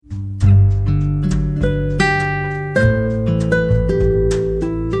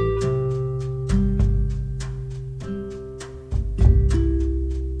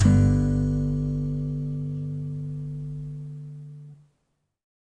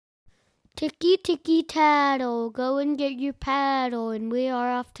Ticky, ticky, tattle, go and get your paddle, and we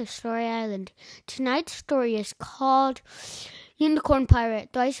are off to Story Island. Tonight's story is called Unicorn Pirate.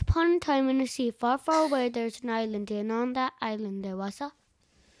 Thrice upon a time in the sea, far, far away, there's an island, and on that island there was a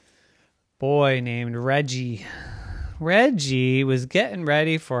boy named Reggie. Reggie was getting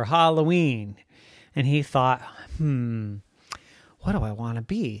ready for Halloween, and he thought, what do I want to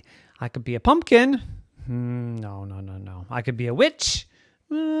be? I could be a pumpkin. No. I could be a witch.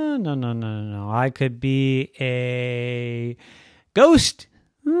 No. I could be a ghost.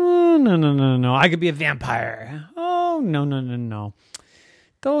 No. I could be a vampire. Oh, no.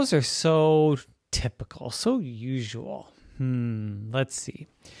 Those are so typical, so usual. Let's see.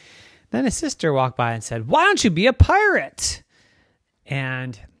 Then his sister walked by and said, "Why don't you be a pirate?"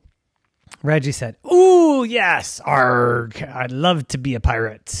 And Reggie said, "Ooh, yes, arg, I'd love to be a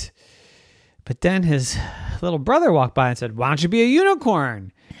pirate." But then his little brother walked by and said, "Why don't you be a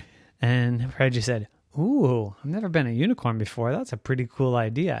unicorn?" And Reggie said, "Ooh, I've never been a unicorn before. That's a pretty cool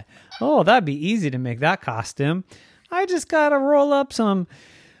idea. Oh, that'd be easy to make that costume. I just got to roll up some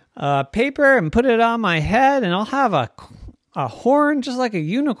paper and put it on my head, and I'll have a horn just like a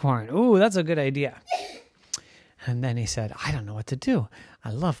unicorn. Ooh, that's a good idea." And then he said, "I don't know what to do. I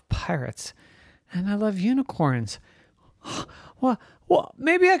love pirates, and I love unicorns. Well,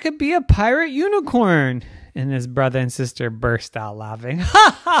 maybe I could be a pirate unicorn." And his brother and sister burst out laughing.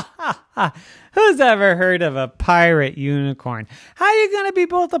 Ha! Who's ever heard of a pirate unicorn? How are you going to be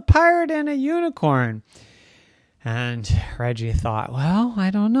both a pirate and a unicorn? And Reggie thought, well,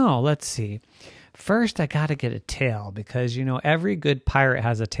 I don't know. Let's see. First, I got to get a tail because, every good pirate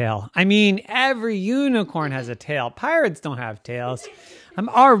has a tail. I mean, every unicorn has a tail. Pirates don't have tails. I'm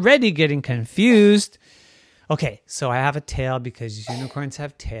already getting confused. Okay, so I have a tail because unicorns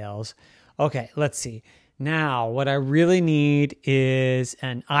have tails. Okay, let's see. Now, what I really need is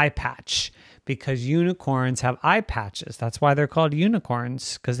an eye patch because unicorns have eye patches. That's why they're called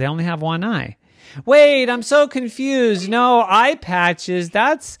unicorns, because they only have one eye. Wait, I'm so confused. No, eye patches,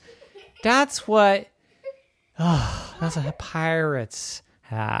 that's what pirates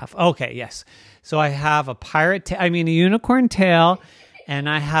have. Okay, yes. So I have a unicorn tail, and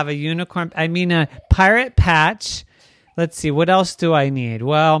I have a pirate patch. Let's see, what else do I need?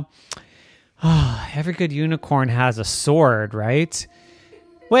 Well, every good unicorn has a sword, right?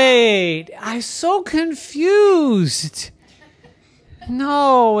 Wait, I'm so confused.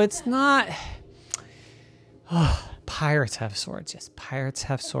 No, it's not. Pirates have swords. Yes, pirates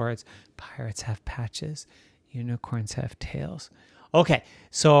have swords. Pirates have patches. Unicorns have tails. Okay,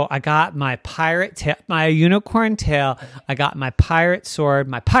 so I got my my unicorn tail. I got my pirate sword,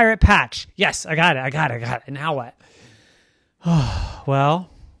 my pirate patch. Yes, I got it. Now what? Well,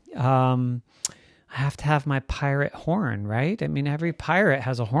 I have to have my pirate horn, right? I mean, every pirate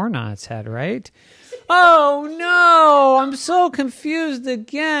has a horn on its head, right? Oh, no, I'm so confused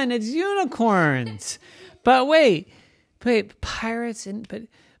again. It's unicorns. But wait, pirates,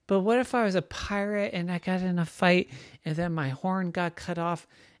 but what if I was a pirate and I got in a fight and then my horn got cut off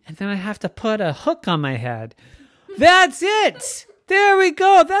and then I have to put a hook on my head? That's it. There we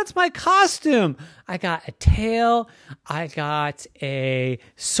go. That's my costume. I got a tail. I got a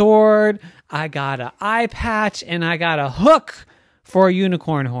sword. I got an eye patch, and I got a hook for a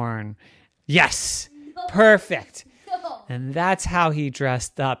unicorn horn. Yes. Perfect. And that's how he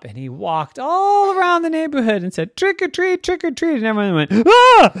dressed up. And he walked all around the neighborhood and said, "Trick or treat, trick or treat." And everyone went,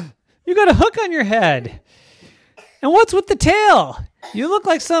 "Ah, you got a hook on your head. And what's with the tail? You look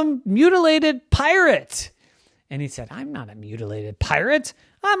like some mutilated pirate." And he said, "I'm not a mutilated pirate.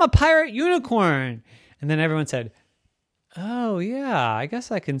 I'm a pirate unicorn." And then everyone said, "Oh, yeah, I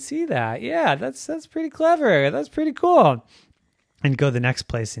guess I can see that. Yeah, that's pretty clever. That's pretty cool." And go to the next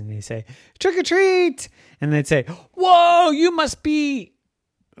place and he'd say, "Trick or treat." And they'd say, "Whoa, you must be..."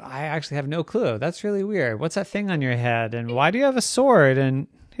 "I actually have no clue. That's really weird. What's that thing on your head? And why do you have a sword? And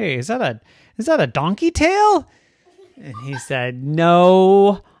hey, is that a donkey tail?" And he said,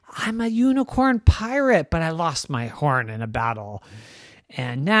 "No, I'm a unicorn pirate, but I lost my horn in a battle.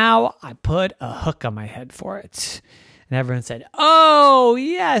 And now I put a hook on my head for it." And everyone said, "Oh,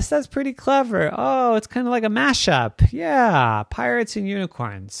 yes, that's pretty clever. Oh, it's kind of like a mashup. Yeah, pirates and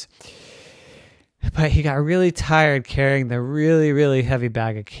unicorns." But he got really tired carrying the really, really heavy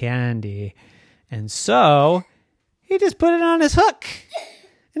bag of candy. And so he just put it on his hook.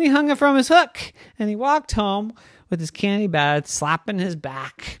 And he hung it from his hook. And he walked home with his candy bag slapping his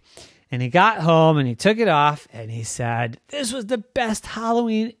back. And he got home and he took it off and he said, "This was the best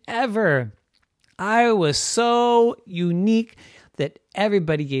Halloween ever. I was so unique that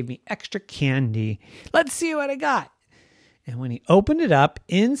everybody gave me extra candy. Let's see what I got." And when he opened it up,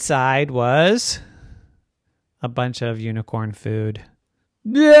 inside was a bunch of unicorn food.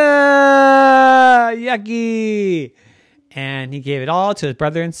 Yeah, yucky. And he gave it all to his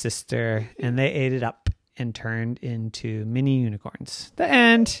brother and sister, and they ate it up and turned into mini unicorns. The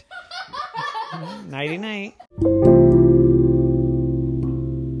end. Nighty night.